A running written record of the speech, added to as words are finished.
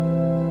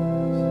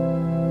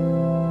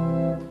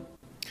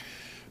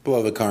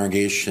Beloved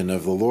congregation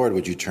of the Lord,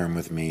 would you turn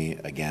with me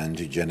again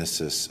to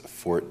Genesis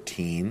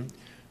 14,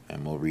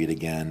 and we'll read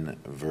again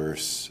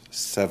verse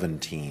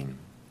 17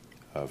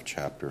 of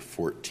chapter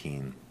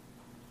 14.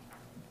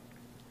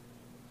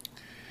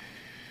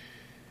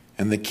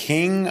 And the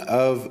king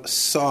of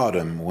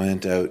Sodom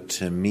went out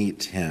to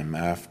meet him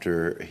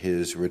after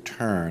his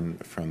return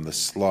from the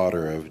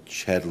slaughter of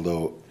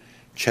Chedorlaomer,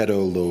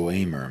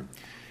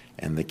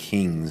 and the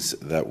kings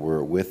that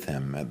were with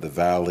him at the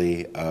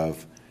valley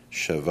of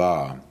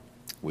Shavah,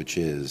 which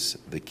is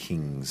the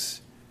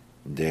king's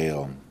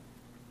dale.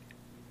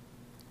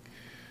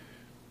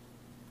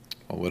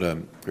 Well, what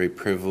a great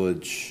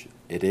privilege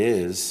it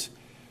is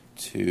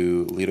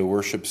to lead a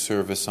worship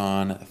service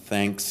on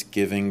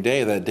Thanksgiving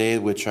Day, that day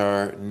which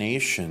our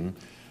nation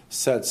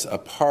sets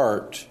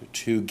apart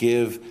to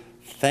give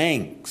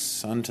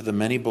thanks unto the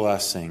many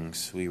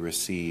blessings we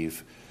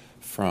receive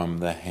from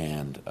the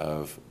hand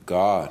of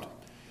God.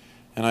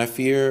 And I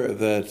fear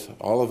that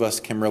all of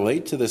us can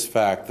relate to this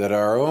fact that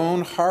our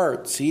own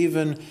hearts,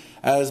 even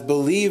as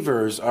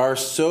believers, are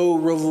so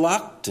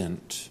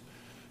reluctant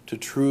to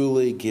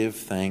truly give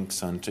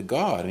thanks unto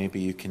God.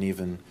 Maybe you can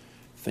even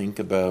think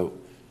about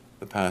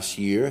the past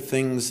year,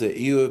 things that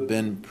you have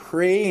been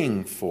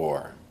praying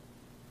for,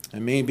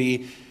 and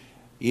maybe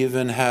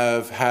even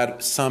have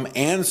had some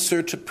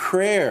answer to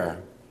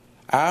prayer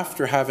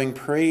after having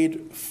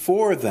prayed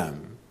for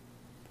them.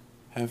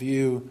 Have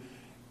you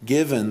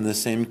given the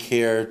same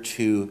care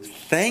to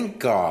thank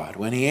God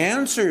when He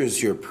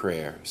answers your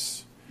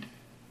prayers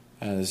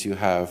as you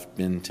have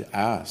been to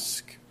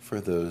ask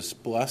for those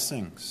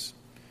blessings?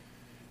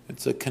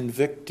 It's a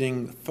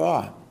convicting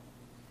thought,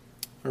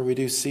 for we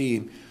do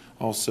see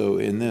also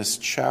in this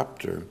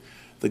chapter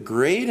the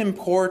great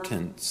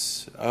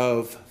importance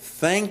of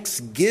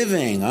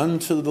thanksgiving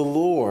unto the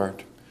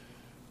Lord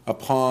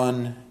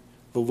upon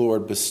the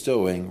Lord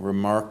bestowing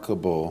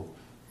remarkable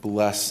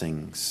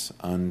blessings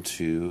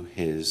unto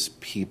His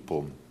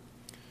people.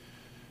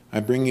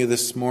 I bring you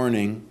this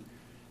morning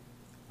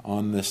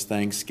on this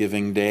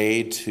Thanksgiving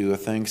Day to a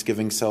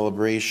Thanksgiving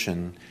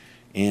celebration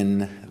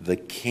in the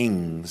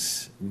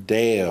King's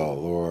Dale,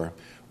 or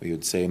we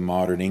would say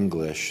modern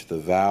English, the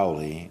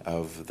Valley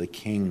of the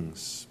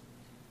Kings,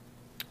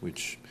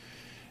 which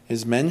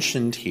is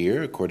mentioned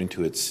here according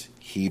to its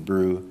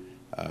Hebrew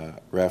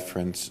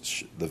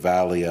reference, the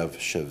Valley of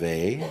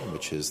Shaveh,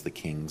 which is the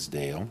King's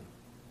Dale,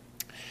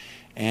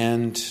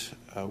 and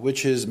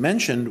which is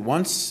mentioned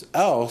once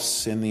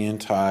else in the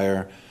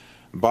entire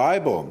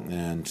Bible.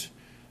 And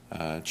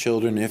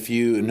children, if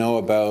you know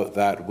about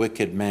that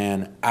wicked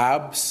man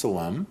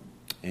Absalom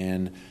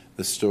in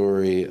the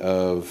story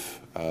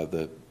of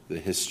the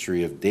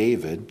history of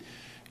David,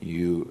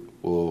 you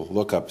will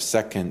look up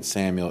 2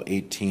 Samuel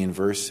 18,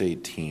 verse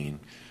 18,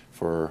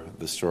 for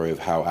the story of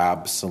how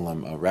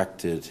Absalom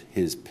erected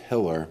his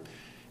pillar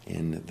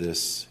in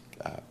this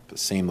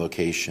same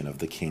location of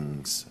the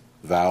King's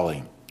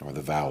Valley, or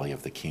the Valley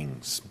of the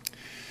Kings.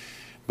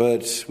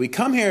 But we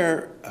come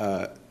here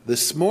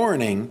this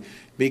morning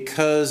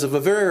because of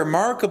a very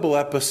remarkable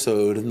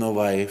episode in the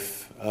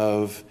life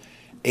of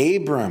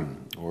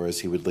Abram, or as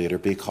he would later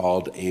be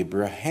called,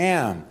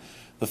 Abraham,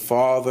 the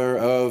father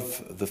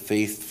of the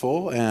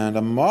faithful and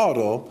a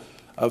model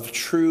of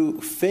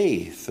true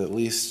faith, at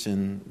least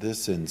in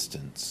this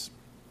instance.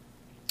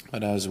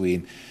 But as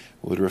we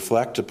would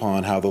reflect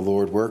upon how the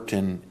Lord worked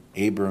in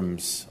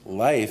Abram's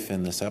life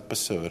in this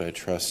episode, I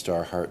trust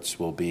our hearts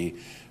will be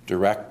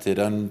directed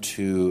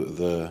unto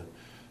the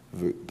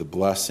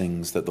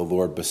blessings that the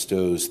Lord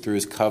bestows through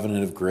His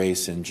covenant of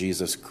grace in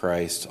Jesus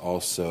Christ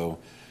also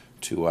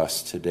to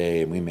us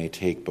today, and we may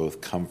take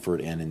both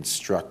comfort and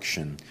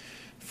instruction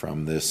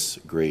from this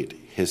great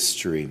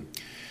history.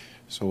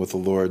 So with the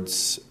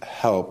Lord's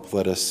help,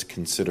 let us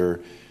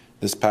consider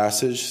this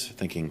passage,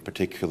 thinking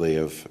particularly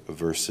of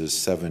verses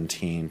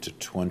 17 to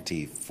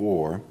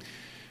 24,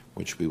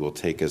 which we will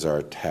take as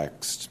our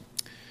text.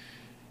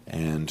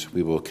 And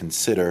we will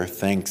consider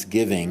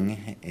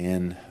thanksgiving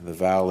in the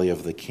Valley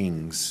of the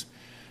Kings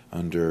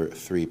under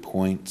 3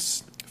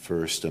 points.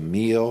 First, a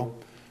meal.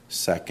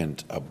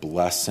 Second, a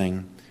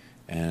blessing.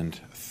 And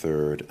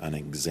third, an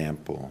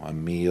example. A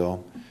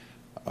meal,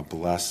 a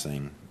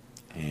blessing,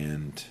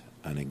 and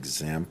an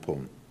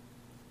example.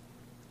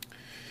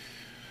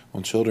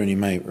 Well, children, you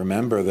might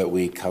remember that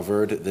we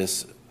covered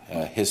this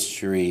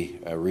history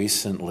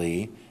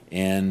recently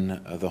in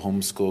the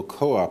homeschool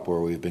co-op, where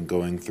we've been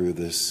going through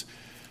this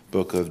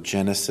book of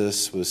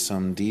Genesis with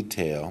some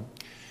detail.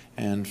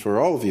 And for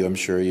all of you, I'm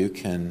sure you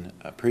can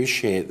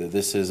appreciate that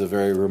this is a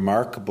very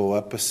remarkable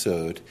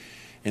episode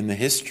in the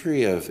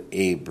history of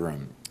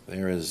Abram.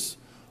 There is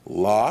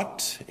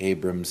Lot,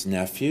 Abram's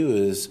nephew,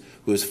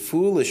 who is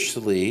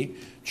foolishly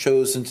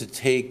chosen to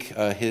take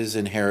his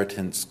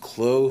inheritance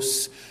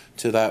close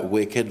to that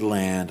wicked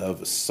land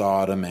of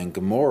Sodom and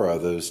Gomorrah,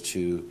 those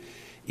two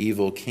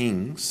evil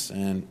kings.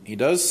 And he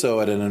does so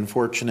at an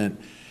unfortunate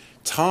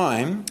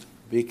time,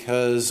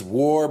 because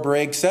war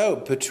breaks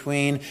out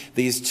between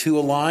these two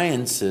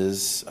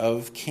alliances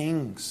of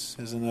kings.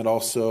 Isn't that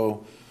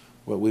also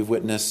what we've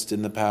witnessed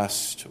in the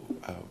past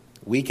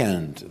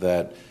weekend,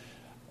 that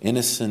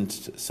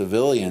innocent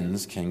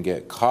civilians can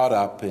get caught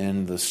up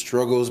in the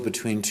struggles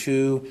between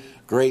two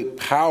great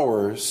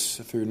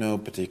powers through no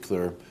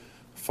particular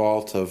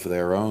fault of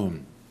their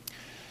own.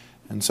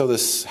 And so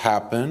this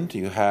happened.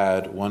 You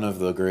had one of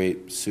the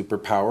great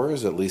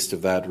superpowers, at least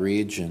of that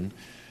region,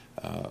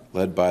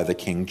 led by the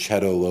king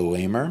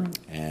Chedorlaomer,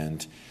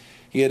 and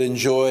he had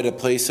enjoyed a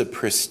place of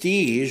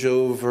prestige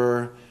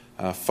over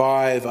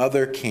 5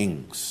 other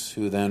kings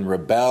who then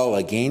rebel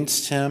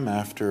against him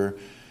after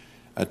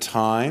a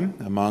time,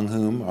 among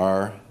whom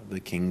are the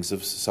kings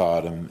of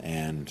Sodom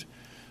and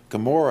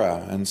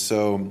Gomorrah. And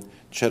so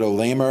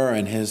Chedorlaomer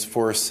and his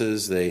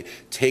forces, they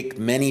take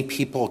many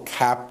people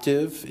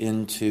captive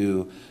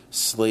into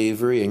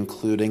slavery,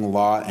 including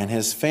Lot and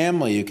his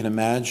family. You can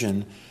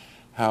imagine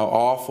how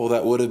awful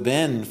that would have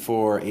been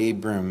for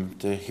Abram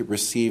to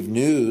receive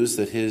news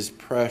that his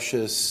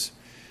precious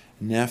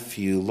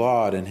nephew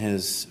Lot and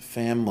his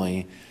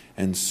family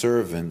and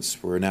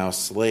servants were now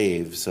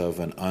slaves of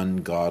an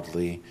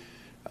ungodly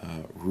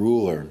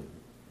ruler.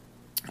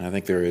 And I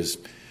think there is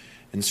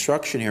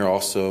instruction here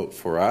also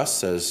for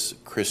us as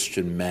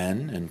Christian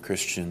men and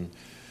Christian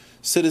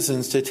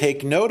citizens to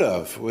take note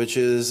of, which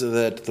is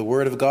that the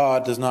Word of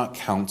God does not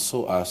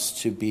counsel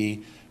us to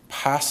be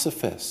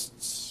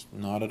pacifists,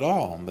 not at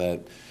all.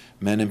 That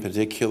men in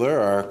particular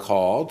are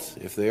called,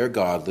 if they are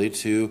godly,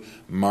 to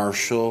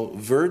martial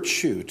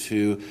virtue,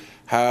 to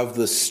have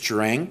the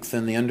strength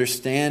and the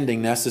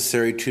understanding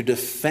necessary to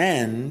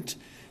defend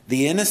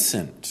the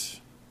innocent,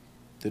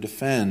 to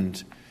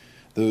defend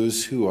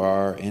those who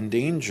are in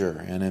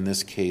danger. And in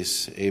this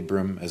case,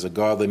 Abram, as a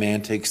godly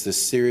man, takes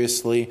this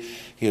seriously.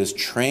 He has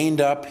trained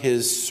up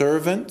his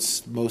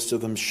servants, most of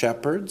them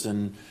shepherds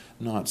and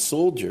not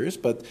soldiers,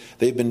 but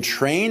they've been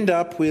trained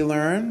up, we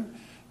learn,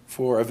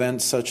 for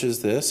events such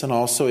as this. And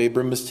also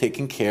Abram is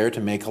taking care to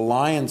make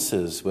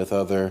alliances with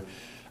other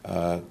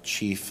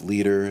chief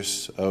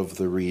leaders of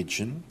the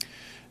region.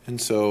 And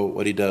so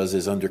what he does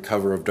is, under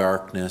cover of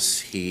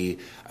darkness, he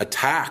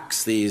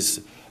attacks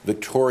these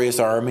victorious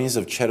armies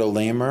of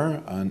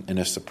Chedorlaomer in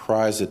a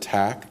surprise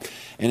attack.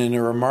 And in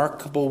a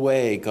remarkable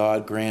way,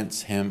 God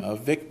grants him a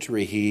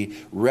victory. He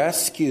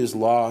rescues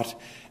Lot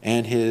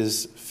and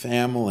his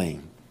family.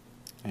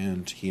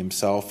 And he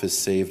himself is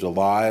saved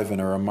alive,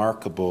 and a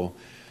remarkable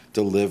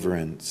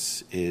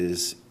deliverance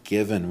is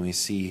given. We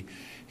see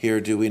here,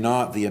 do we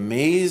not, the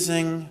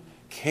amazing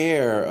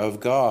care of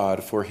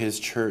God for his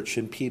church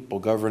and people,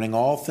 governing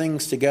all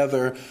things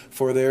together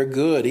for their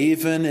good,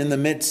 even in the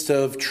midst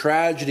of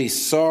tragedy,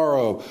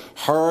 sorrow,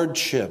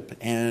 hardship,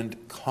 and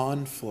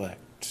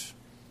conflict.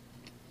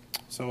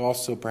 So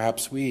also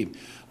perhaps we,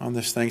 on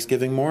this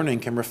Thanksgiving morning,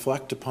 can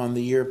reflect upon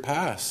the year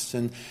past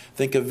and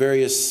think of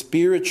various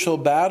spiritual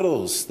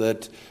battles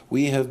that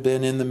we have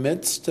been in the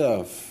midst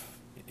of,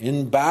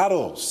 in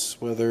battles,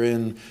 whether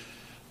in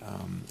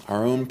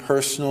our own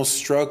personal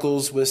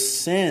struggles with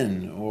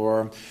sin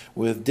or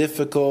with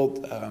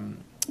difficult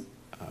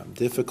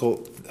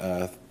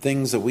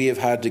things that we have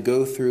had to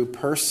go through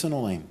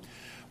personally.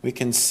 We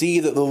can see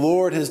that the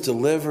Lord has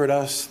delivered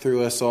us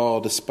through us all,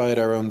 despite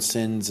our own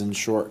sins and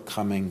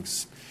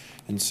shortcomings.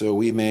 And so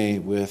we may,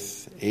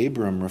 with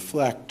Abram,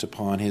 reflect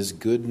upon his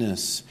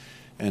goodness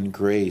and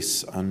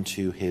grace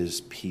unto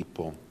his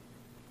people.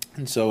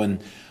 And so in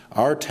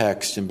our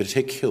text in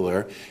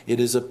particular, it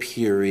is a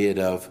period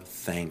of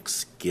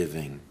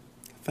thanksgiving.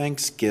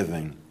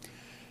 Thanksgiving.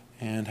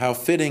 And how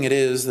fitting it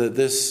is that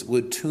this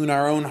would tune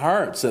our own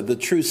hearts, that the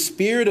true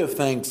spirit of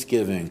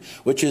thanksgiving,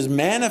 which is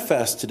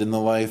manifested in the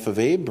life of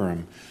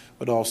Abram,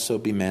 would also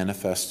be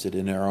manifested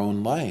in our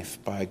own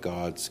life by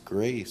God's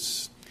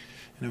grace.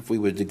 And if we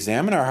would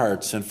examine our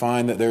hearts and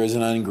find that there is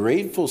an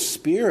ungrateful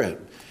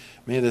spirit,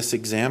 may this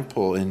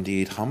example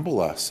indeed humble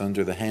us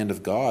under the hand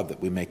of God, that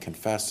we may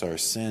confess our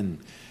sin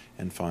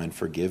and find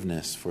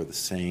forgiveness for the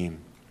same.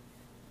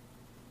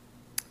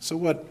 So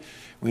what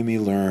we may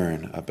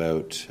learn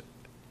about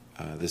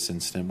this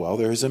incident? Well,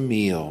 there's a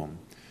meal,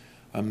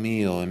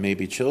 and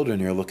maybe children,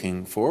 you're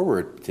looking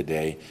forward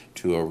today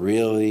to a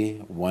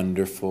really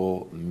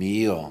wonderful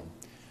meal.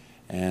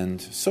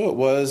 And so it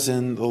was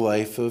in the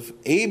life of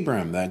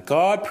Abram, that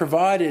God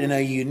provided in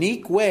a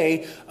unique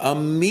way a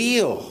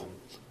meal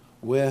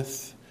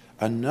with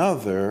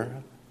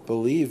another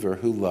believer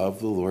who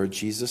loved the Lord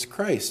Jesus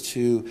Christ,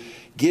 to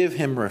give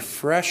him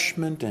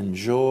refreshment and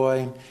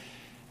joy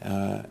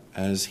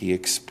as he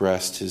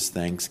expressed his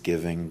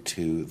thanksgiving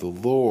to the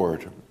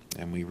Lord.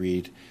 And we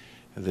read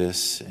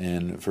this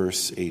in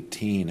verse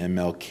 18. And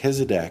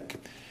Melchizedek,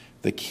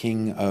 the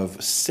king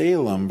of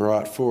Salem,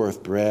 brought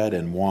forth bread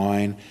and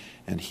wine,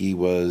 and he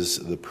was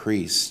the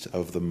priest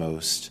of the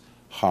Most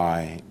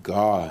High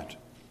God.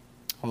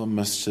 Well, it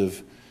must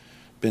have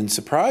been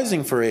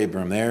surprising for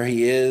Abram. There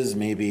he is,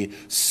 maybe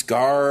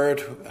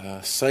scarred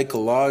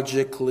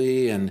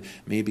psychologically and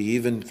maybe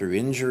even through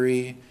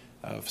injury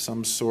of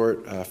some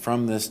sort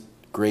from this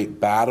great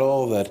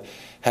battle that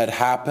had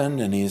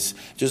happened. And he's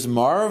just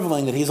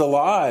marveling that he's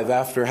alive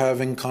after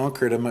having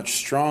conquered a much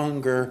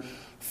stronger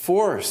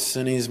force,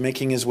 and he's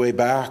making his way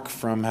back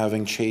from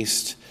having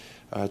chased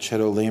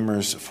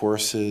Chedorlaomer's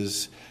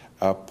forces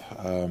up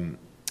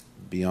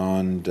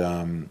beyond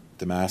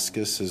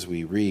Damascus, as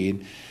we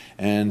read.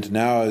 And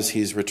now as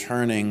he's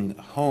returning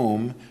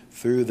home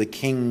through the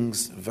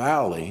King's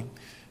Valley,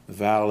 the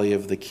Valley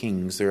of the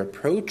Kings, there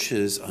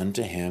approaches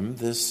unto him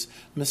this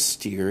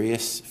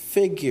mysterious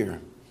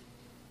figure.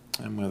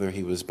 And whether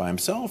he was by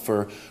himself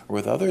or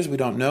with others, we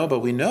don't know. But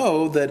we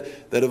know that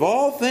of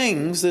all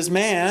things, this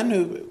man,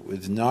 who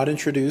was not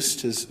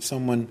introduced as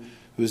someone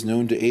who was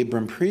known to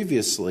Abram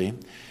previously,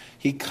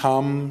 he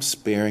comes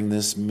bearing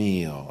this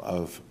meal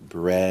of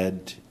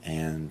bread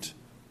and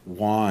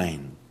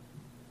wine.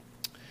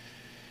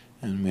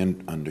 And we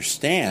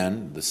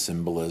understand the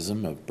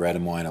symbolism of bread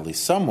and wine, at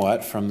least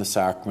somewhat, from the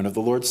sacrament of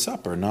the Lord's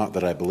Supper. Not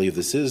that I believe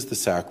this is the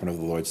sacrament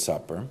of the Lord's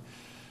Supper,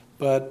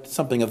 but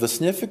something of the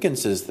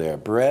significance is there.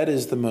 Bread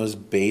is the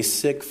most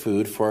basic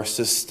food for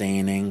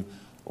sustaining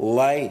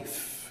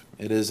life.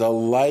 It is a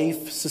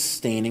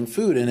life-sustaining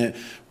food, and it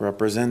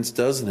represents,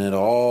 doesn't it,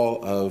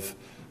 all of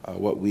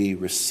what we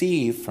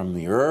receive from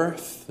the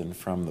earth and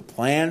from the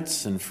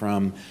plants and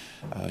from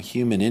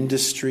human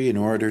industry in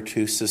order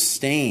to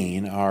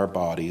sustain our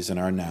bodies and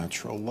our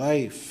natural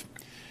life.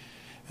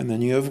 And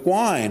then you have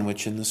wine,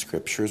 which in the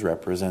scriptures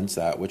represents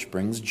that which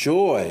brings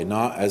joy,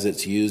 not as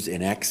it's used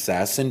in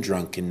excess and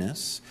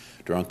drunkenness.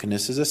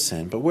 Drunkenness is a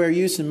sin, but where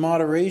used in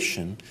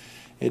moderation,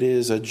 it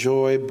is a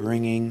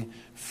joy-bringing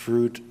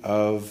fruit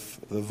of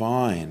the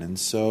vine. And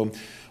so,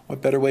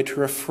 what better way to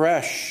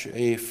refresh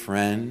a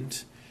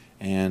friend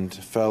and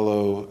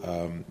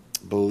fellow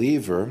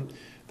believer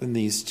than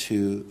these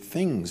two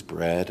things,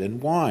 bread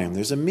and wine?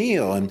 There's a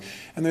meal, and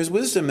there's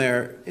wisdom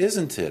there,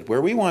 isn't it? Where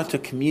we want to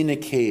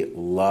communicate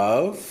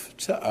love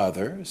to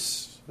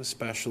others,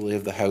 especially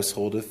of the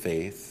household of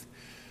faith,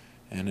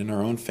 and in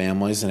our own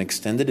families and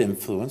extended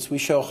influence, we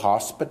show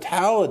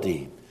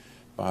hospitality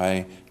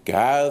by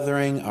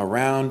gathering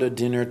around a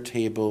dinner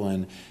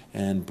table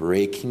and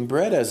breaking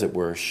bread, as it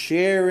were,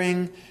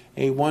 sharing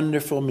a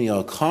wonderful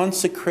meal,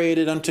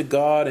 consecrated unto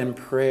God in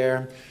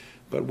prayer,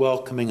 but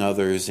welcoming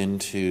others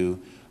into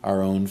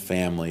our own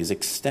families,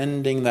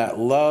 extending that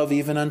love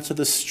even unto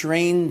the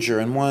stranger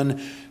and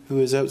one who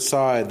is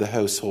outside the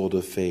household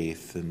of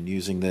faith, and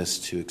using this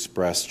to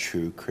express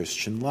true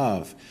Christian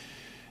love.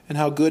 And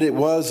how good it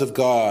was of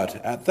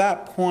God at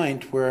that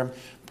point where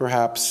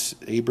perhaps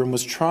Abram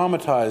was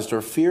traumatized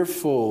or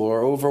fearful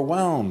or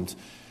overwhelmed,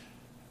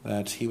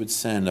 that he would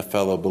send a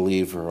fellow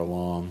believer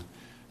along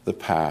the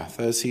path,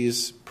 as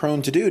he's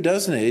prone to do,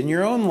 doesn't it? In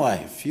your own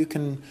life, you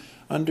can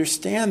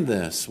understand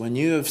this. When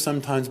you have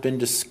sometimes been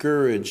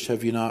discouraged,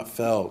 have you not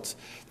felt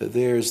that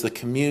there's the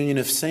communion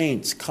of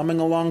saints coming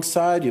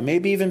alongside you?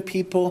 Maybe even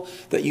people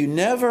that you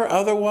never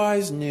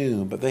otherwise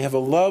knew, but they have a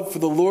love for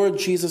the Lord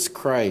Jesus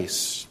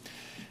Christ.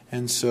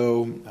 And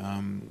so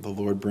the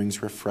Lord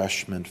brings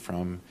refreshment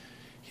from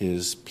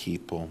his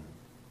people.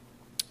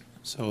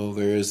 So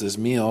there is this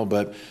meal,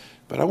 but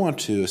I want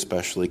to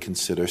especially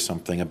consider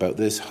something about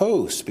this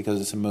host,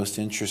 because it's the most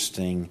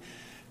interesting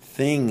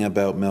thing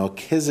about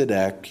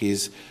Melchizedek.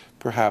 He's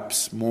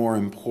perhaps more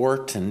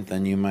important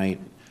than you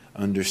might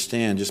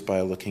understand just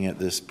by looking at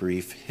this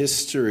brief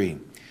history.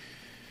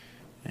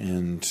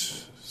 And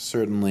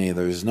certainly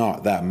there's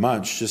not that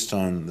much just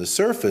on the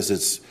surface.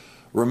 It's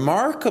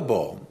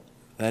remarkable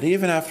that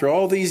even after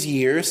all these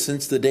years,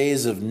 since the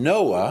days of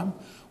Noah,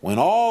 when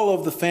all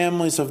of the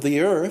families of the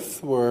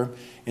earth were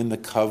in the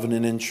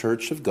covenant and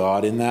church of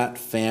God, in that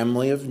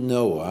family of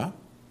Noah,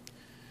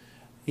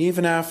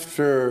 even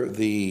after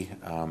the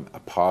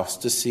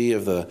apostasy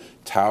of the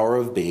Tower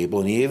of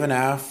Babel, and even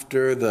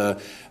after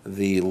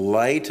the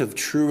light of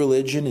true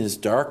religion is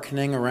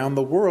darkening around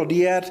the world,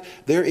 yet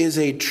there is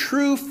a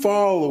true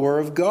follower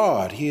of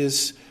God. He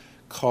is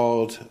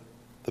called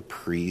the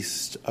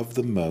priest of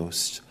the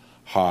Most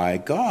High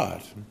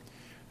God.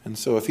 And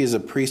so if he's a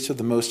priest of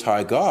the Most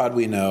High God,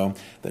 we know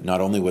that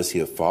not only was he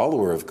a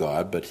follower of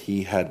God, but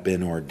he had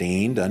been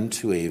ordained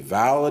unto a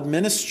valid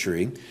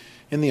ministry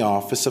in the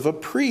office of a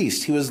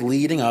priest. He was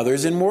leading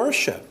others in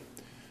worship.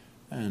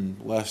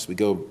 And lest we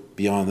go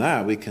beyond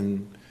that, we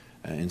can,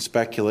 in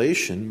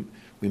speculation,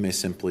 we may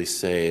simply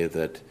say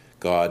that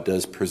God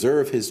does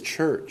preserve his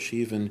church,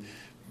 even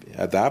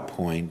at that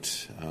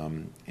point,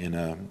 in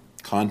a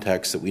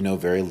context that we know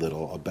very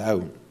little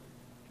about.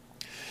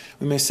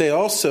 We may say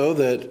also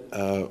that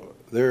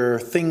there are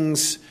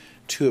things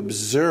to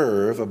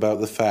observe about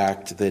the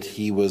fact that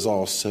he was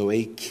also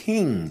a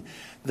king,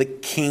 the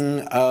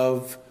king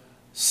of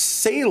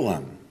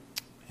Salem.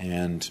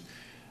 And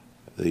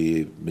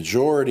the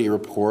majority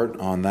report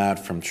on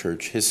that from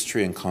church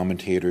history and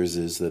commentators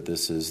is that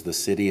this is the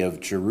city of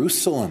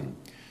Jerusalem,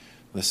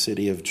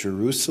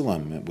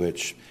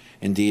 which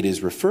indeed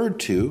is referred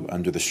to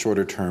under the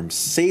shorter term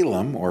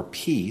Salem or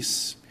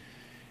peace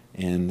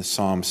in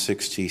Psalm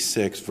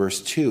 66,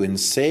 verse 2. In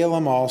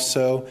Salem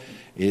also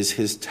is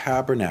his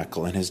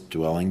tabernacle and his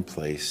dwelling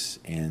place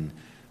in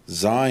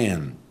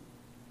Zion.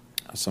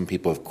 Some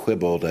people have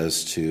quibbled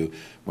as to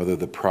whether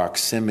the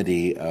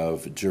proximity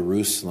of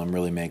Jerusalem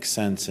really makes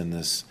sense in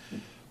this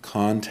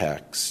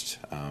context,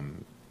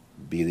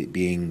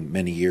 being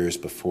many years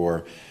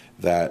before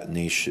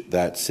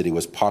that city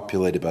was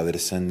populated by the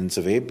descendants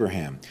of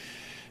Abraham.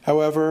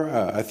 However,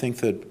 I think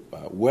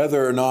that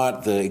whether or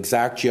not the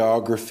exact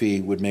geography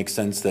would make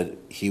sense that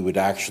he would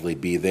actually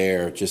be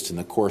there just in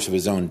the course of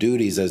his own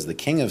duties as the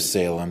king of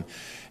Salem,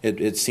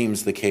 it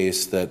seems the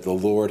case that the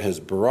Lord has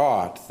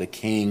brought the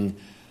king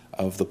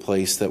of the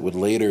place that would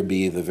later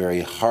be the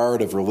very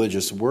heart of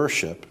religious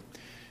worship.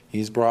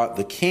 He's brought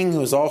the king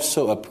who is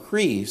also a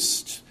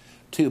priest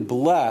to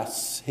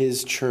bless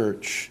his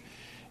church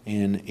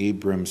in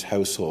Abram's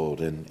household,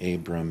 and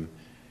Abram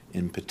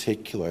in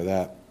particular.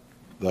 That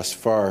thus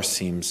far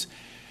seems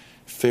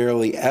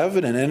fairly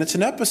evident. And it's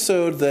an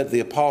episode that the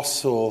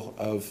apostle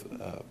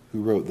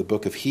who wrote the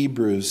book of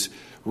Hebrews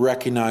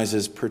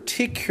recognizes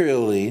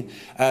particularly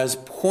as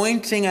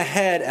pointing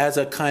ahead as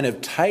a kind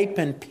of type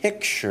and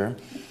picture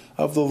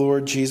of the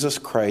Lord Jesus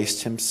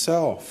Christ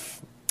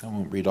himself. I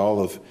won't read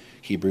all of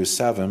Hebrews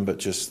 7, but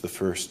just the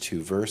first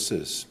 2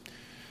 verses.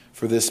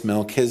 For this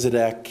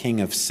Melchizedek,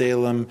 king of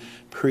Salem,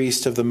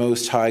 priest of the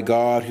Most High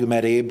God, who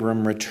met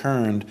Abram,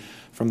 returned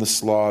from the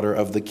slaughter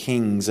of the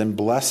kings and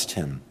blessed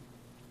him,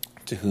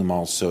 to whom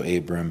also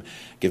Abram,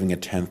 giving a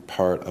 10th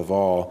part of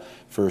all,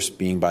 first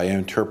being by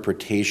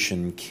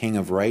interpretation king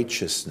of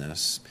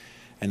righteousness,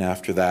 and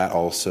after that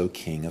also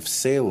king of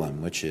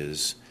Salem, which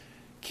is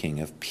king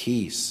of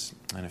peace.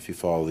 And if you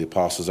follow the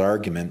apostle's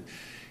argument,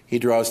 he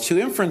draws 2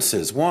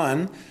 inferences.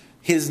 One,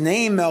 his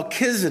name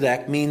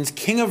Melchizedek means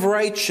king of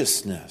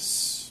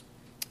righteousness.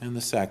 And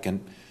the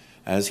second,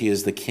 as he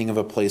is the king of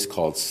a place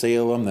called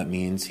Salem, that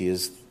means he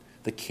is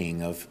the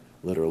king of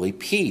literally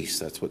peace.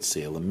 That's what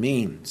Salem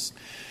means.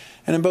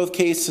 And in both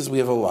cases, we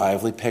have a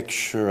lively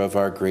picture of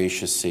our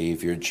gracious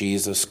Savior,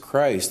 Jesus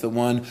Christ, the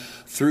one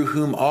through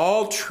whom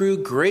all true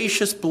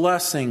gracious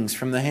blessings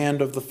from the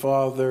hand of the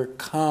Father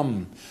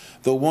come,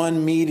 the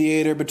one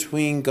mediator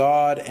between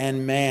God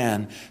and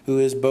man, who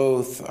is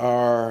both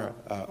our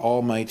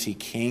almighty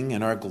King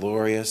and our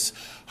glorious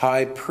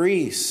high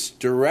priest,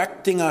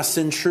 directing us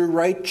in true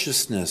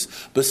righteousness,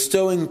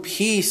 bestowing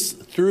peace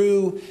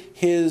through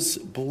his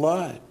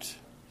blood.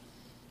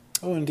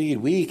 Oh, indeed,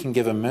 we can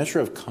give a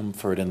measure of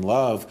comfort and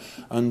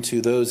love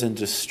unto those in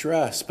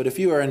distress. But if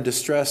you are in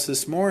distress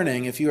this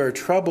morning, if you are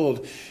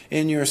troubled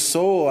in your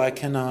soul, I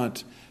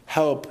cannot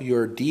help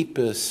your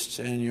deepest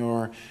and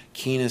your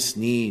keenest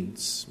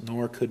needs,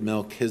 nor could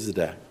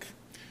Melchizedek.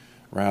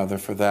 Rather,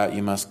 for that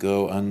you must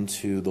go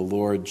unto the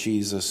Lord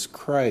Jesus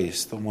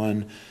Christ, the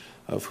one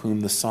of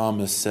whom the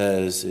psalmist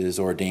says is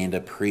ordained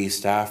a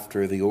priest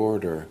after the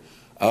order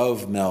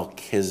of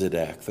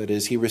Melchizedek. That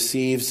is, he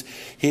receives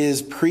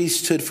his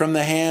priesthood from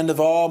the hand of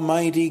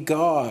Almighty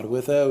God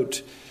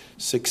without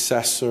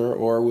successor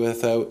or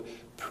without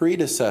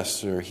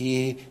predecessor.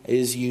 He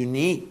is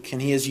unique,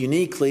 and he is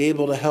uniquely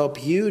able to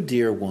help you,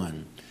 dear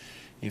one,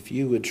 if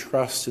you would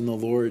trust in the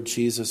Lord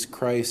Jesus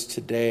Christ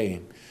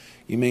today.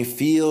 You may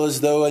feel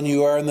as though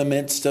you are in the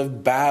midst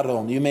of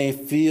battle. You may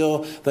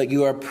feel that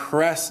you are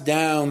pressed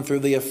down through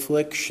the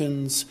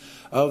afflictions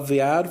of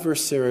the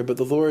adversary, but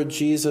the Lord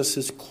Jesus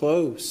is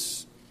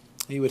close.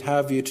 He would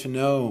have you to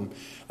know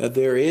that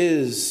there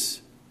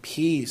is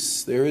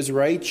peace, there is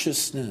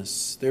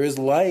righteousness, there is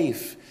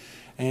life,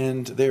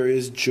 and there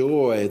is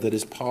joy that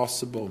is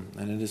possible,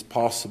 and it is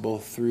possible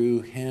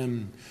through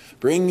him.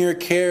 Bring your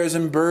cares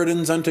and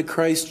burdens unto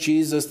Christ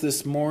Jesus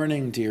this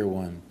morning, dear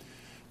one.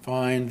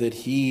 Find that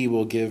he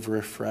will give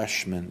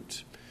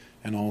refreshment,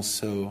 and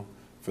also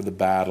for the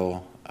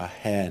battle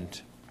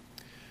ahead.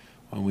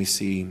 When we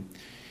see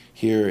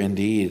here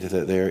indeed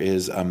that there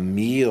is a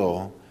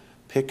meal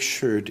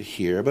pictured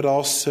here, but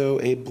also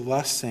a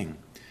blessing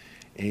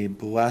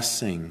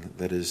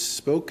that is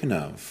spoken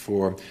of.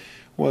 For it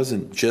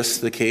wasn't just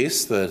the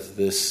case that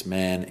this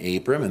man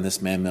Abram and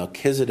this man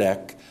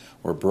Melchizedek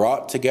were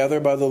brought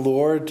together by the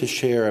Lord to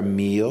share a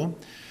meal,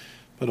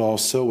 but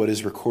also what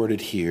is recorded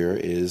here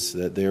is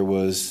that there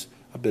was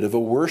a bit of a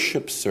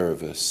worship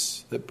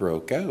service that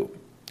broke out.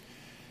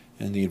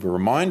 Indeed, we're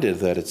reminded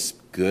that it's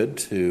good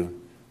to,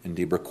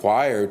 indeed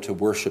required to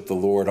worship the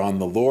Lord on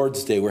the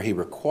Lord's Day where he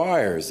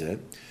requires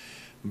it,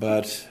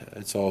 but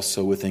it's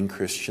also within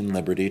Christian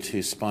liberty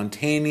to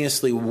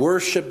spontaneously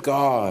worship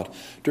God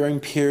during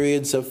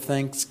periods of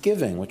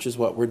thanksgiving, which is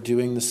what we're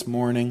doing this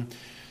morning.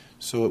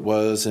 So it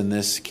was in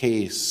this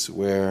case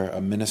where a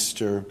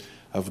minister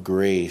of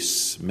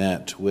grace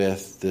met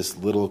with this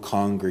little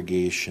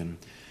congregation,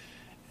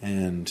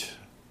 and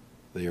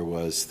there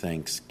was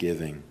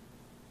thanksgiving.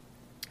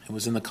 It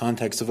was in the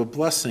context of a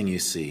blessing, you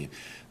see,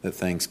 that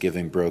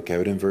thanksgiving broke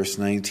out in verse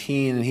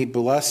 19. And he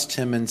blessed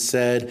him and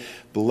said,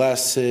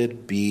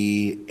 "Blessed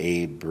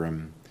be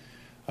Abram,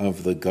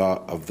 of the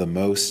God, of the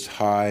Most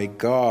High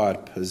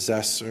God,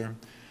 possessor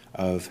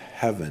of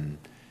heaven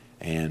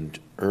and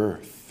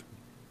earth."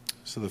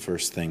 So the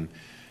first thing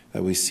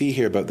that we see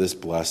here about this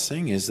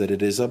blessing is that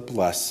it is a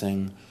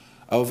blessing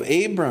of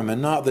Abram,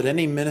 and not that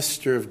any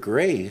minister of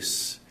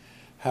grace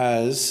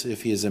has,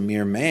 if he is a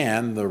mere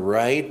man, the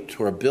right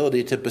or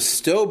ability to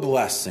bestow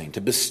blessing,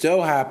 to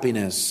bestow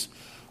happiness,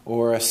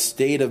 or a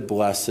state of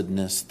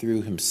blessedness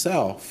through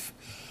himself.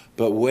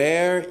 But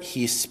where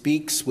he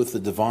speaks with the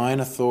divine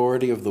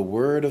authority of the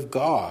Word of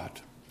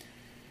God,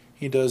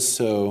 he does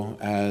so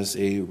as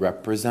a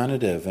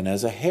representative and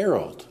as a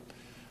herald.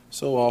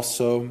 So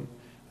also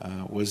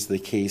was the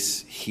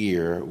case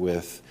here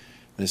with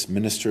this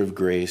minister of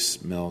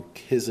grace,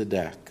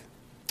 Melchizedek.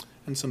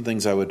 And some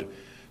things I would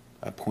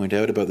point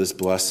out about this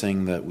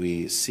blessing that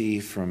we see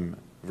from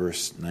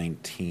verse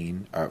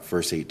 19,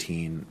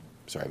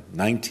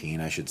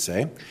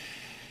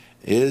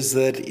 is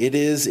that it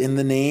is in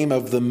the name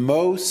of the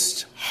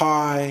Most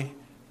High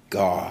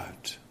God.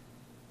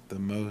 The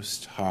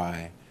Most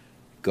High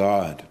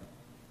God.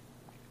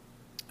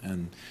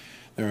 And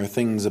there are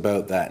things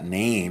about that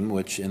name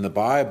which in the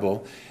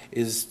Bible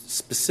is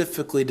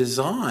specifically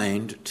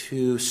designed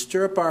to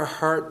stir up our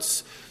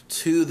hearts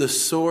to the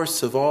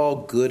source of all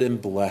good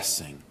and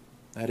blessing.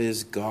 That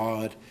is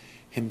God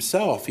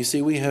himself. You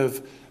see, we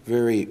have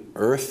very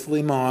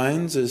earthly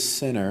minds as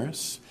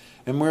sinners,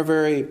 and we're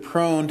very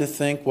prone to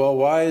think, well,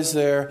 why is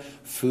there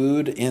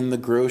food in the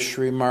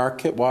grocery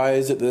market? Why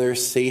is it that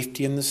there's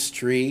safety in the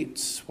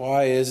streets?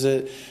 Why is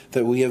it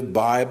that we have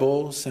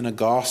Bibles and a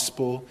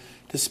gospel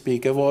to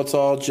speak of? Well, it's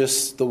all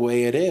just the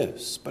way it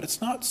is. But it's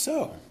not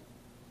so.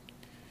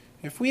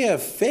 If we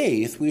have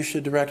faith, we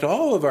should direct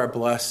all of our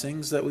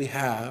blessings that we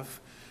have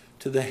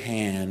to the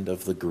hand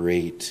of the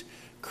great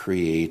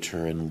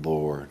Creator and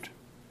Lord.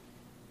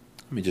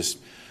 Let me just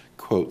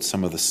quote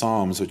some of the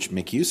Psalms which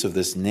make use of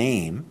this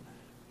name,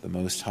 the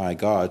Most High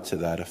God, to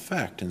that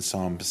effect. In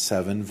Psalm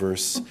 7,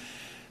 verse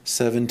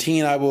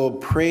 17, I will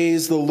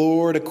praise the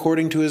Lord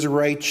according to his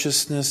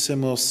righteousness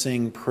and will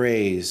sing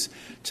praise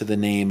to the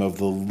name of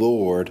the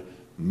Lord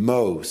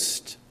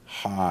Most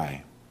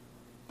High.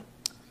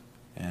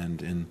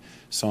 And in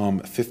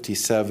Psalm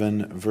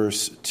 57,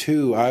 verse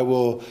 2, I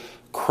will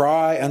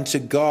cry unto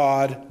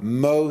God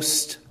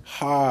Most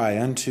High,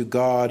 unto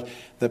God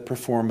that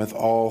performeth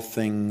all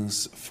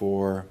things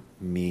for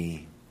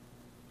me.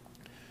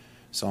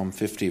 Psalm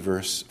 50,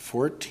 verse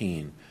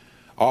 14,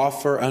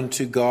 offer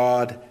unto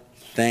God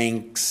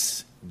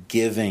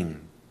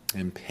thanksgiving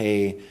and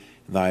pay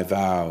thy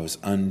vows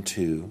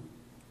unto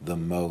the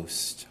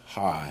Most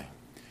High.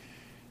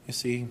 You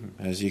see,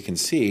 as you can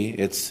see,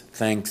 it's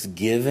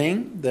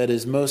thanksgiving that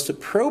is most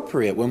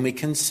appropriate when we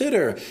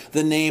consider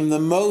the name the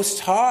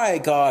Most High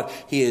God.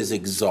 He is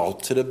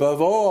exalted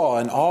above all,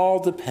 and all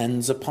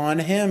depends upon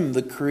him,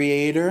 the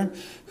Creator,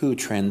 who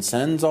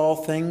transcends all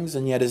things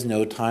and yet is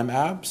no time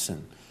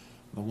absent.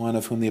 The one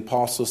of whom the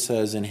apostle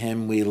says, in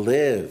him we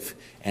live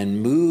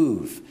and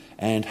move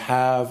and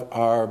have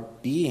our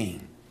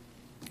being.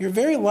 Your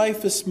very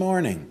life this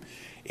morning,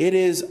 it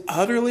is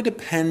utterly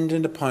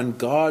dependent upon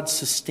God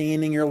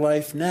sustaining your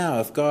life now.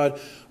 If God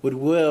would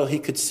will, he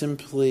could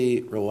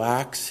simply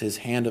relax his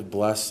hand of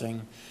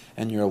blessing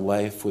and your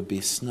life would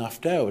be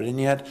snuffed out. And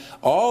yet,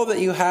 all that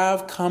you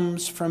have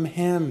comes from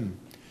him.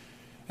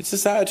 It's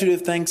this attitude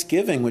of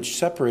thanksgiving which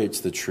separates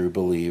the true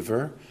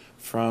believer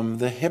from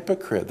the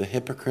hypocrite. The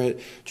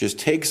hypocrite just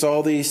takes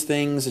all these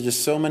things, and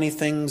just so many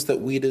things that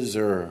we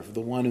deserve.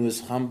 The one who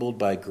is humbled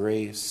by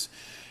grace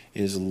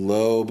is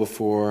low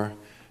before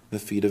the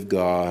feet of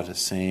God,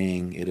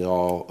 saying it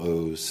all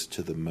owes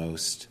to the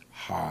Most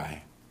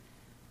High.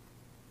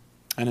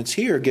 And it's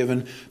here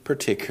given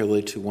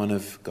particularly to one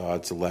of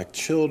God's elect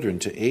children,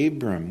 to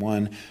Abram,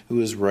 one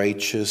who is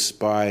righteous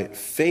by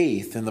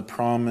faith in the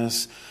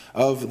promise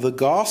of the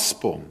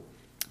gospel.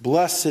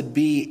 Blessed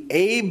be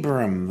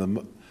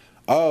Abram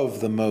of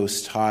the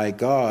Most High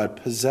God,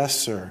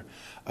 possessor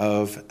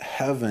of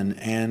heaven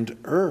and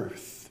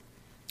earth.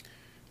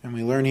 And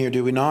we learn here,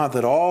 do we not,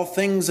 that all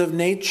things of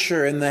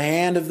nature in the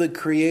hand of the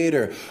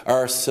Creator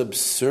are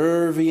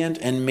subservient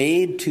and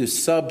made to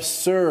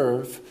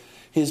subserve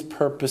his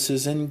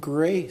purposes and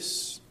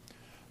grace.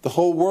 The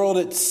whole world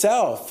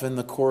itself, in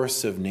the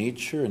course of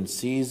nature and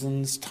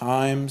seasons,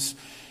 times,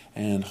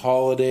 and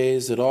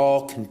holidays, it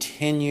all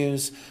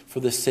continues for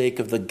the sake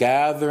of the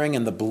gathering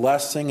and the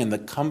blessing and the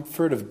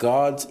comfort of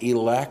God's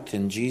elect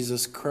in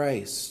Jesus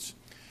Christ.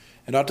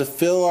 It ought to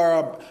fill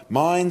our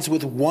minds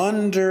with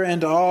wonder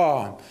and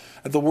awe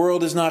that the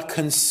world is not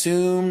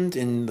consumed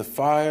in the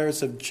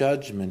fires of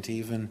judgment,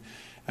 even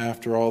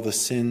after all the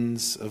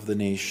sins of the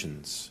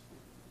nations.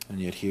 And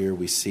yet here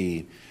we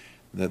see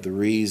that the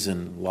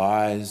reason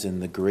lies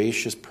in the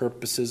gracious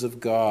purposes of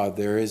God.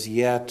 There is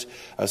yet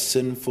a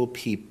sinful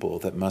people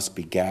that must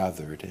be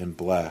gathered and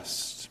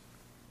blessed.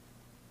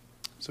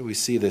 So we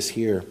see this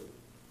here.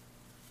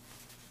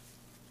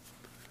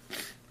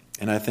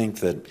 And I think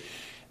that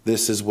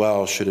this as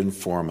well should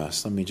inform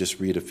us. Let me just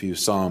read a few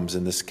Psalms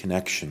in this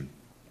connection.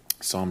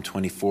 Psalm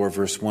 24,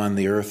 verse 1,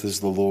 the earth is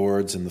the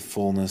Lord's and the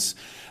fullness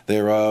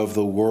thereof,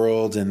 the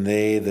world and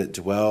they that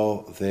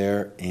dwell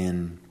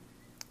therein.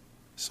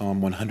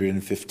 Psalm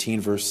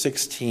 115, verse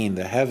 16,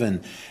 the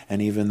heaven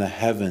and even the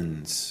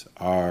heavens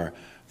are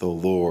the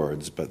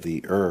Lord's, but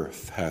the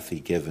earth hath he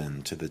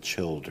given to the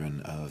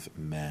children of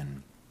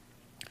men.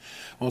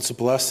 Well, it's a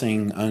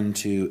blessing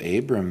unto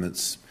Abram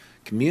that's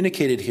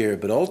communicated here,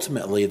 but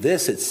ultimately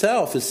this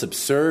itself is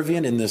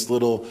subservient in this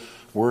little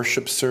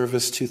worship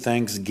service to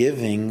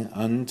thanksgiving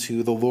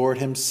unto the Lord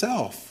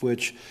himself,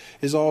 which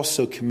is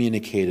also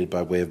communicated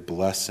by way of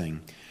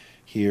blessing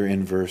here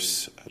in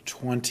verse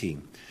 20.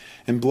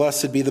 And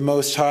blessed be the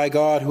Most High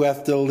God, who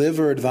hath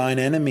delivered thine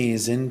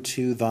enemies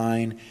into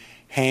thine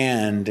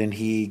hand, and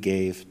he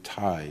gave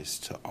tithes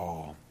to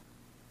all.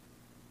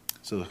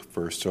 So the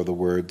first are the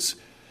words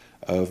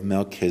of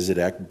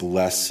Melchizedek,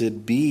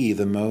 blessed be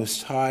the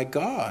Most High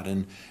God.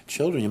 And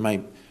children, you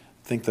might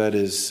think that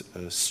is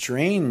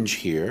strange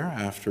here.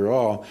 After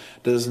all,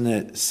 doesn't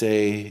it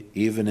say,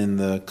 even in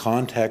the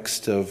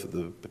context of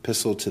the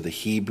epistle to the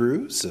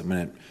Hebrews, I mean,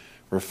 it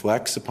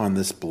reflects upon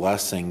this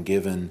blessing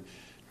given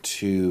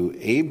to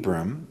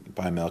Abram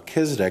by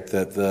Melchizedek,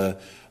 that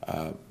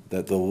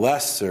the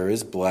lesser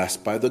is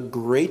blessed by the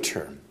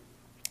greater.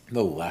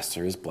 The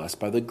lesser is blessed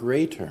by the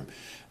greater.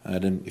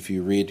 And if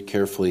you read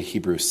carefully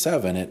Hebrews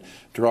 7, it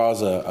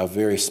draws a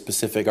very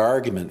specific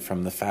argument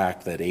from the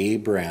fact that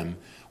Abram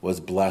was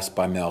blessed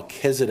by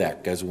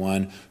Melchizedek as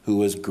one who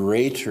was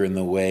greater in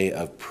the way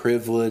of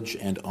privilege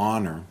and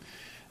honor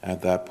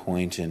at that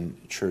point in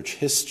church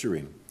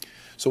history.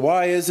 So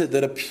why is it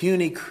that a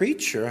puny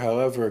creature,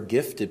 however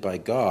gifted by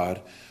God,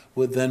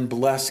 would then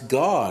bless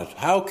God?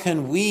 How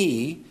can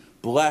we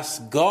bless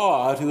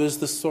God, who is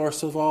the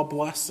source of all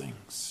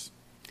blessings?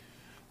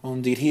 Well,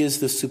 indeed, he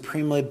is the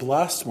supremely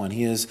blessed one.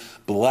 He is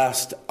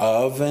blessed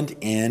of and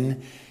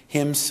in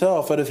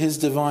himself. Out of his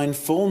divine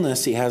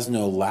fullness, he has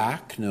no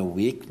lack, no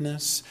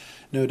weakness,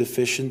 no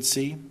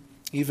deficiency.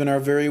 Even our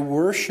very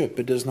worship,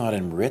 it does not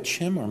enrich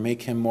him or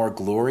make him more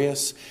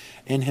glorious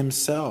in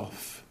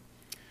himself.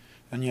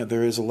 And yet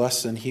there is a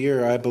lesson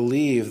here, I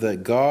believe,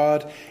 that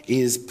God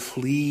is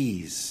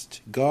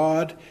pleased.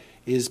 God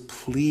is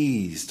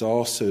pleased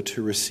also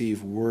to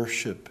receive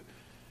worship.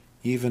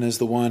 Even as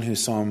the one who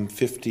Psalm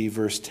 50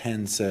 verse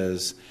 10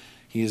 says,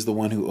 he is the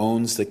one who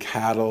owns the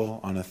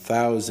cattle on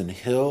 1,000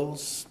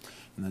 hills.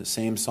 And the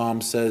same psalm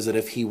says that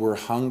if he were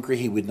hungry,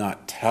 he would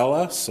not tell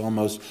us,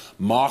 almost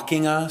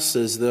mocking us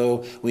as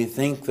though we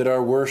think that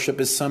our worship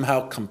is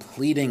somehow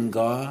completing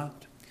God.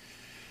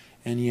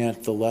 And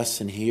yet the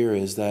lesson here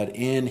is that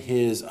in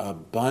his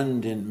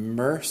abundant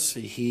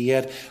mercy, he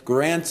yet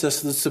grants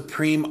us the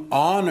supreme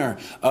honor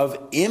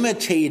of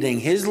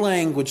imitating his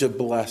language of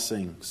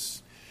blessings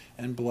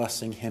and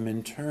blessing him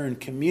in turn,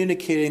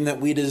 communicating that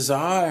we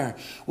desire,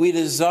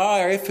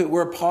 if it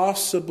were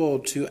possible,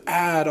 to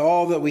add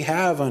all that we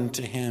have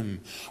unto him.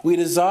 We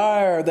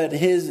desire that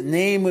his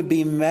name would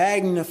be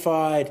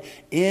magnified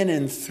in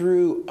and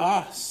through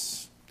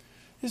us.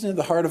 Isn't it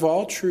the heart of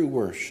all true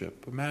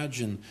worship?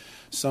 Imagine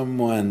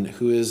someone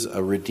who is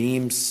a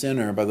redeemed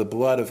sinner by the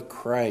blood of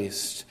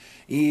Christ,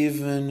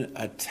 even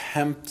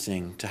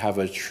attempting to have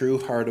a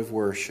true heart of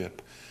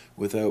worship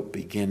without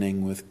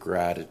beginning with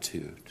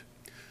gratitude.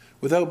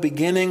 Without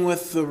beginning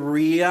with the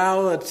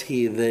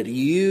reality that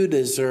you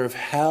deserve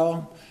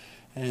hell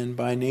and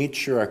by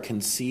nature are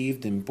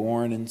conceived and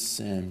born in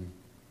sin.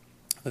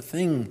 The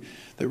thing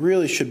that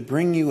really should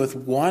bring you with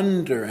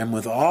wonder and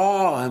with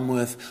awe and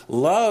with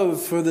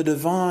love for the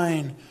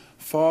divine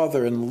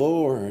Father and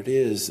Lord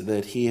is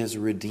that he has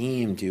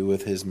redeemed you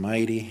with his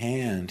mighty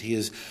hand. He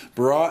has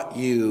brought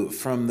you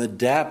from the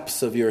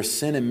depths of your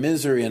sin and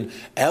misery and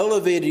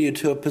elevated you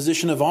to a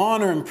position of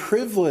honor and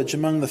privilege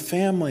among the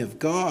family of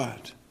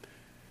God.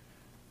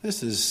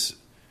 This is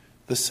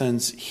the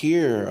sense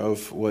here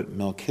of what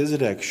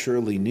Melchizedek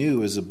surely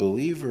knew as a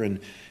believer, and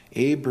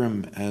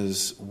Abram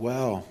as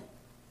well.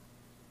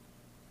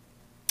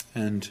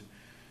 And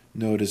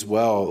note as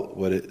well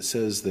what it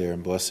says there,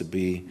 and blessed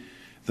be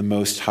the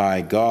Most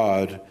High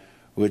God,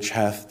 which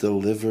hath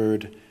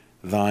delivered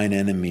thine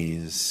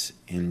enemies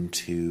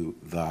into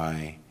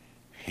thy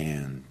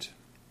hand.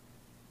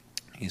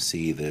 You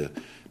see, the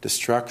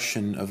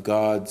destruction of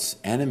God's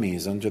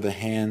enemies under the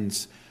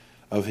hands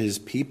of his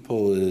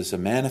people is a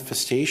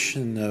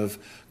manifestation of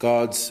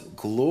God's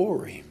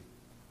glory.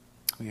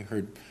 We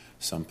heard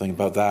something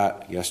about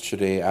that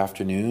yesterday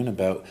afternoon,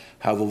 about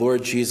how the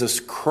Lord Jesus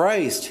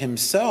Christ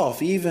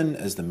himself, even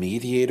as the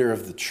mediator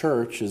of the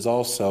church, is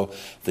also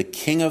the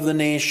King of the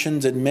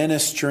nations,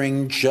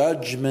 administering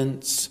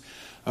judgments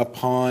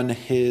upon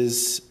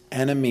his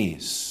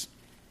enemies.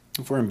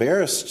 If we're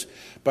embarrassed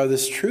by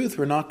this truth,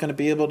 we're not going to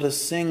be able to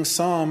sing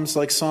psalms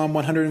like Psalm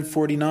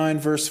 149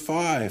 verse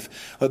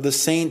 5. Let the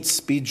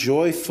saints be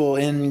joyful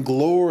in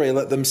glory.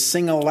 Let them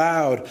sing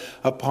aloud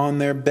upon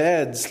their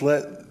beds.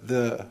 Let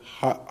the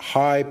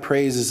high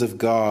praises of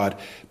God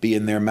be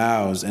in their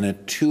mouths, and a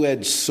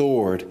two-edged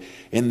sword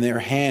in their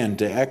hand,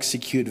 to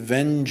execute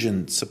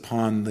vengeance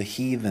upon the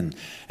heathen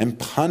and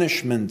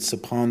punishments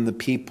upon the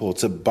people,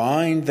 to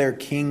bind their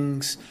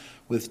kings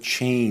with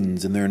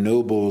chains and their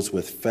nobles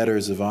with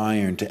fetters of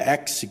iron, to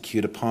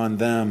execute upon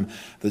them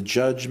the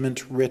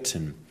judgment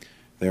written.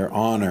 This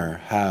honor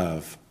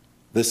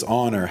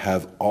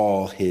have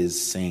all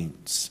his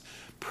saints.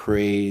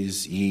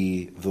 Praise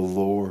ye the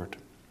Lord.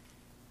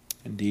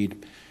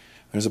 Indeed,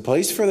 There's a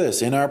place for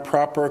this in our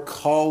proper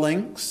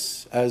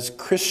callings. As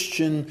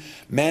Christian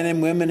men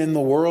and women in the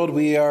world,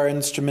 we are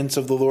instruments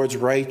of the Lord's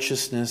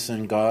righteousness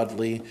and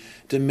godly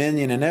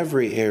dominion in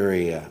every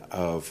area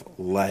of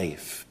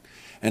life.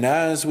 And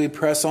as we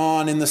press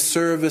on in the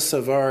service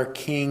of our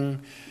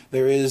King,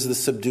 there is the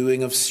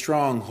subduing of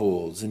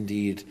strongholds,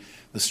 indeed,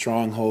 the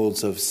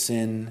strongholds of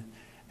sin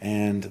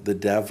and the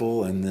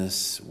devil and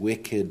this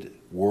wicked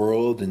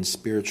world and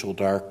spiritual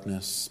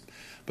darkness.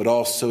 But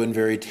also in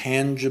very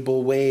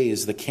tangible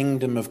ways, the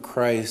kingdom of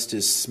Christ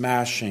is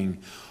smashing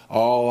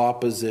all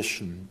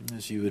opposition.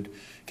 As you would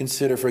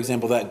consider, for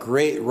example, that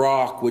great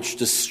rock which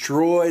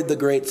destroyed the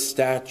great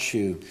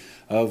statue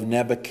of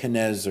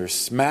Nebuchadnezzar,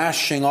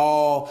 smashing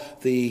all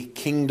the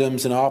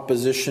kingdoms in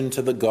opposition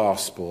to the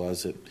gospel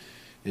as it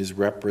is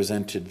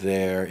represented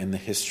there in the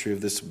history of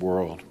this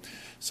world.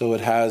 So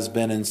it has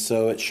been and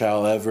so it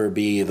shall ever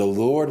be. The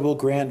Lord will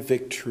grant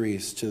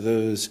victories to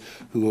those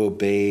who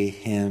obey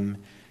him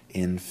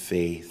in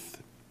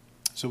faith.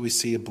 So we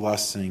see a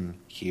blessing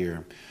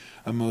here,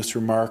 a most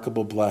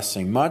remarkable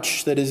blessing,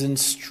 much that is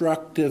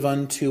instructive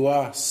unto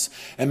us,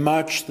 and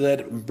much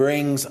that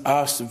brings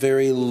us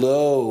very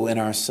low in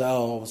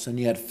ourselves,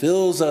 and yet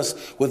fills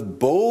us with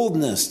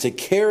boldness to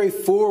carry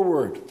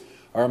forward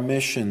our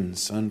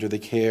missions under the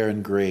care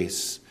and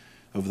grace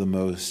of the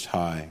Most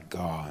High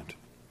God.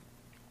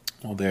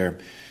 Well, there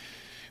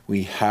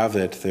we have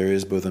it. There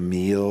is both a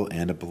meal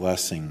and a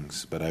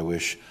blessings, but I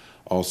wish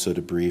also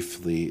to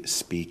briefly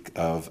speak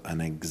of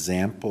an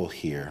example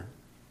here.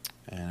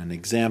 And an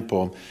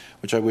example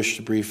which I wish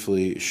to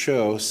briefly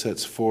show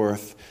sets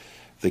forth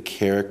the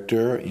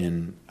character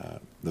in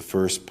the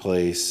first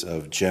place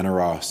of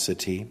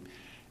generosity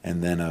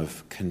and then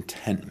of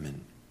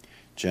contentment.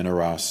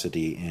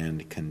 Generosity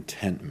and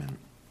contentment.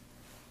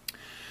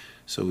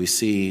 So we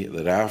see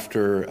that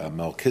after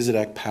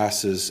Melchizedek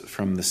passes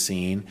from the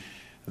scene,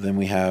 then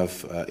we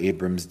have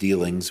Abram's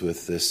dealings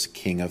with this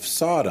king of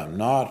Sodom,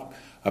 not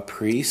a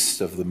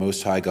priest of the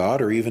Most High God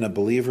or even a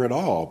believer at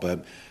all,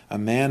 but a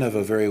man of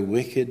a very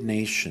wicked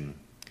nation,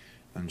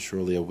 and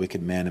surely a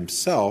wicked man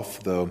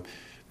himself, though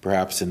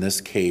perhaps in this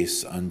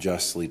case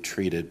unjustly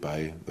treated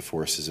by the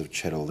forces of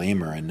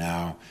Chedorlaomer, and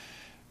now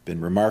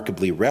been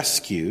remarkably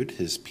rescued,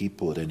 his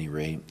people at any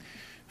rate,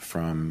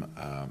 from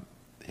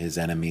his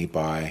enemy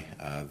by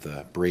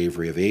the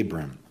bravery of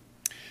Abram.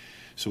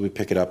 So we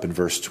pick it up in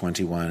verse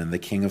 21. And the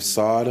king of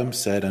Sodom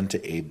said unto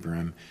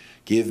Abram,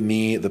 Give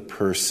me the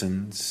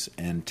persons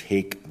and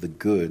take the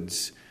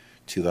goods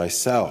to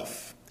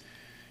thyself.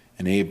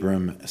 And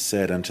Abram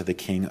said unto the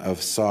king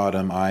of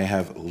Sodom, I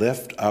have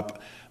lift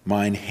up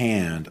mine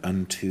hand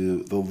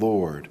unto the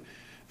Lord,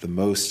 the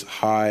Most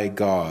High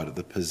God,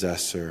 the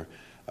possessor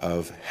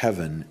of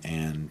heaven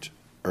and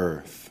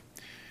earth,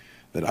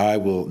 that I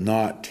will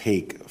not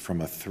take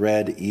from a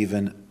thread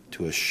even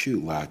to a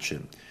shoe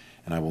latchet,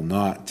 and I will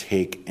not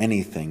take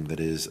anything that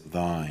is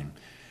thine,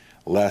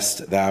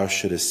 lest thou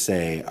shouldest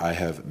say, I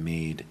have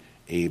made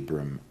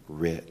Abram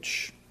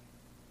rich.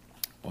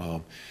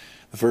 Well,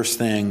 the first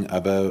thing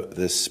about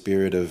this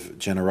spirit of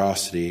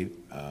generosity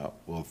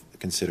we'll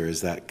consider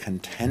is that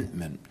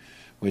contentment,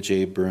 which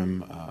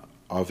Abram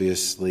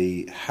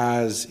obviously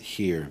has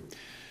here.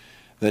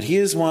 That he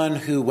is one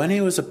who, when he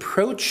was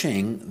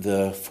approaching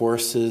the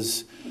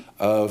forces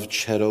of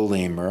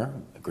Chedorlaomer,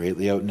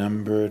 greatly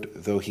outnumbered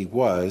though he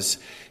was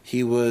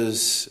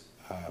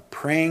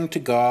praying to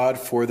God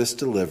for this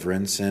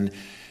deliverance. And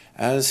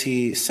as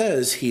he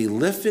says, he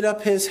lifted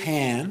up his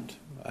hand,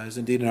 as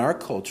indeed in our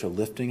culture,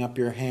 lifting up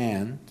your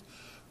hand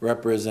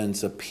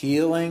represents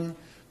appealing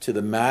to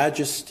the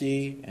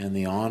majesty and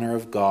the honor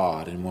of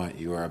God in what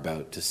you are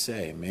about to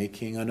say,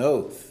 making an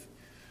oath.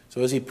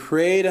 So as he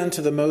prayed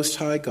unto the Most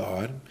High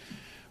God,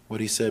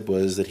 what he said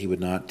was that he would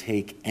not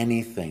take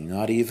anything,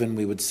 not even,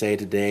 we would say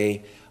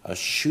today, a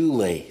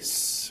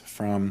shoelace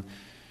from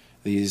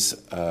these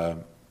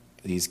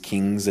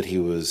kings that he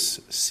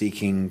was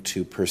seeking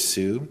to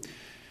pursue,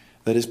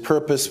 that his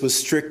purpose was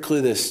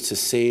strictly this, to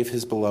save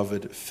his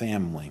beloved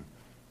family.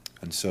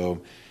 And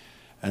so,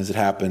 as it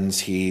happens,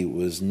 he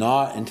was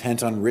not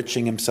intent on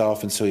enriching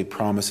himself, and so he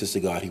promises to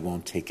God he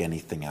won't take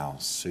anything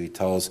else. So he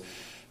tells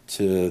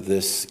to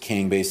this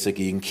king,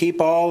 basically, you can keep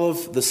all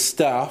of the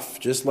stuff,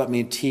 just let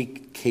me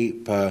keep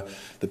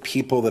the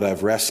people that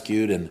I've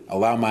rescued and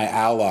allow my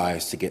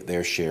allies to get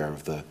their share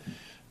of the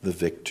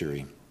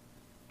victory.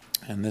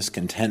 And this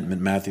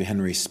contentment Matthew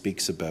Henry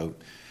speaks about,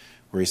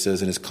 where he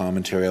says in his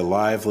commentary, a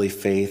lively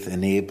faith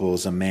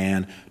enables a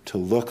man to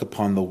look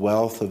upon the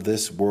wealth of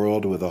this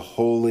world with a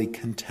holy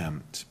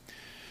contempt.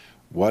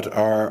 What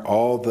are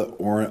all the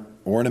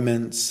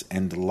ornaments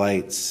and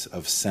delights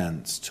of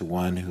sense to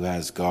one who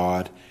has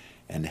God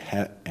and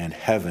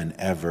heaven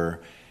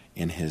ever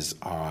in his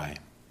eye?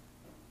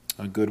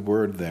 A good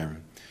word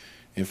there.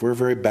 If we're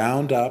very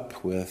bound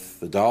up with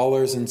the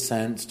dollars and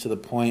cents to the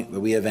point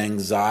that we have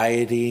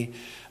anxiety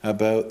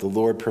about the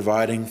Lord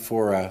providing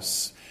for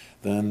us,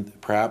 then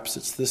perhaps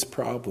it's this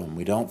problem.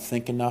 We don't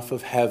think enough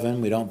of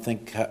heaven. We don't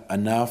think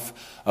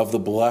enough of the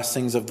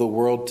blessings of the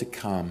world to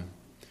come.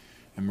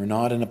 And we're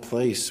not in a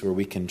place where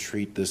we can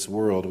treat this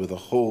world with a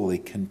holy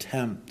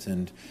contempt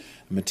and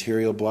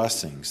material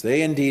blessings.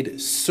 They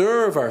indeed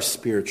serve our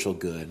spiritual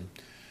good,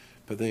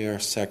 but they are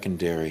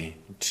secondary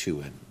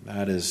to it.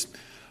 That is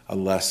a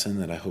lesson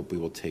that I hope we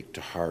will take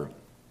to heart.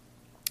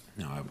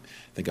 Now, I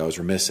think I was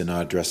remiss in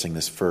not addressing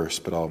this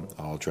first, but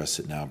I'll address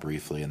it now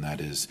briefly, and that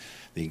is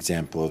the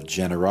example of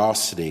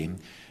generosity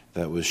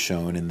that was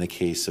shown in the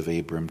case of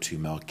Abram to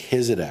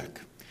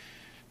Melchizedek.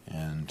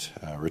 And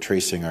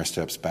retracing our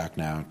steps back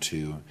now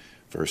to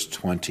verse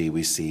 20,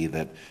 we see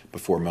that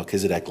before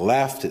Melchizedek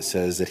left, it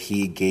says that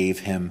he gave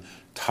him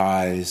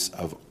tithes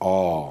of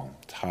all.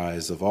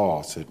 Tithes of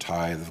all. So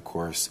tithe, of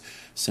course,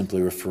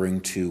 simply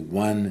referring to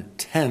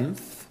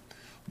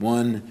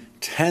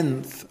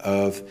 1/10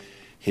 of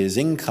his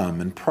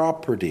income and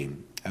property,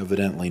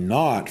 evidently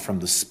not from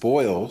the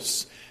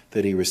spoils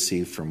that he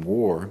received from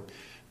war,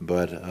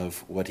 but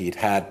of what he'd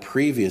had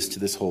previous to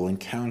this whole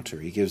encounter.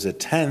 He gives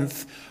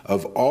 1/10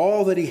 of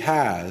all that he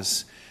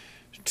has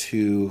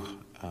to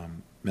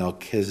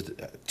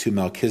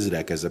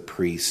Melchizedek as a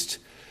priest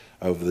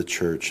of the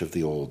church of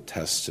the Old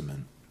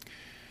Testament.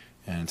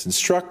 And it's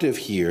instructive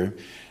here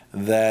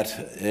that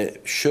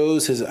it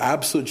shows his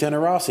absolute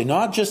generosity,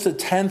 not just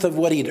 1/10 of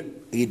what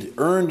he'd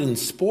earned in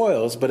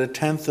spoils, but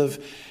 1/10 of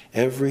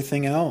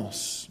everything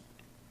else.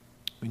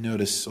 We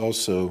notice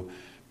also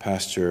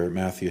Pastor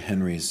Matthew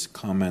Henry's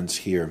comments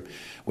here.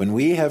 When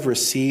we have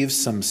received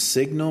some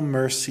signal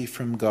mercy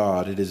from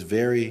God, it is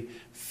very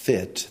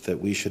fit that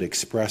we should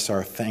express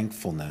our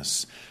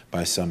thankfulness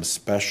by some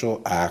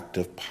special act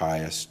of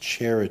pious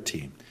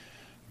charity.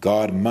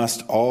 God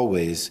must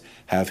always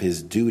have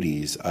his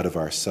duties out of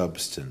our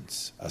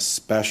substance,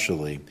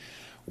 especially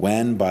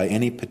when by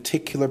any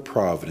particular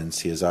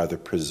providence he has either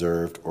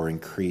preserved or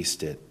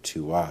increased it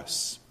to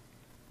us.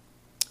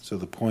 So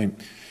the point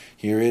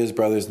here is,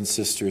 brothers and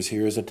sisters,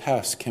 here is a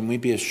test. Can we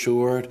be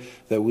assured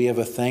that we have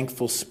a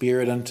thankful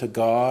spirit unto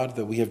God,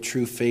 that we have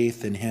true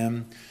faith in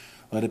him?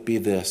 Let it be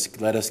this: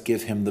 let us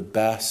give him the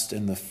best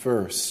and the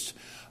first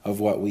of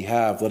what we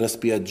have. Let us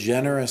be a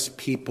generous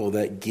people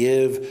that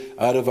give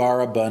out of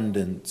our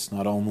abundance,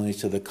 not only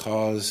to the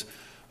cause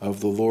of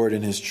the Lord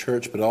and his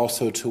church, but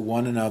also to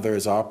one another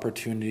as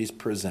opportunities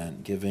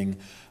present, giving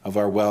of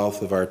our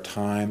wealth, of our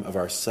time, of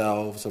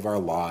ourselves, of our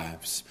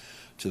lives,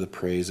 to the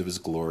praise of his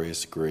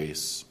glorious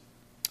grace.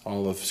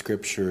 All of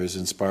Scripture is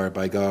inspired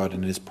by God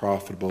and is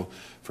profitable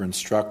for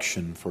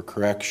instruction, for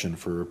correction,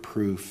 for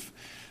reproof,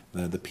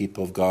 that the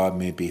people of God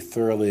may be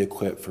thoroughly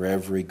equipped for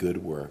every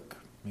good work.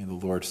 May the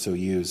Lord so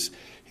use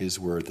his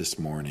word this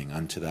morning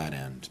unto that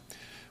end.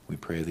 We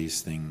pray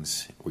these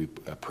things. We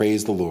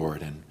praise the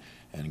Lord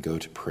and go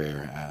to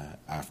prayer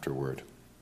afterward.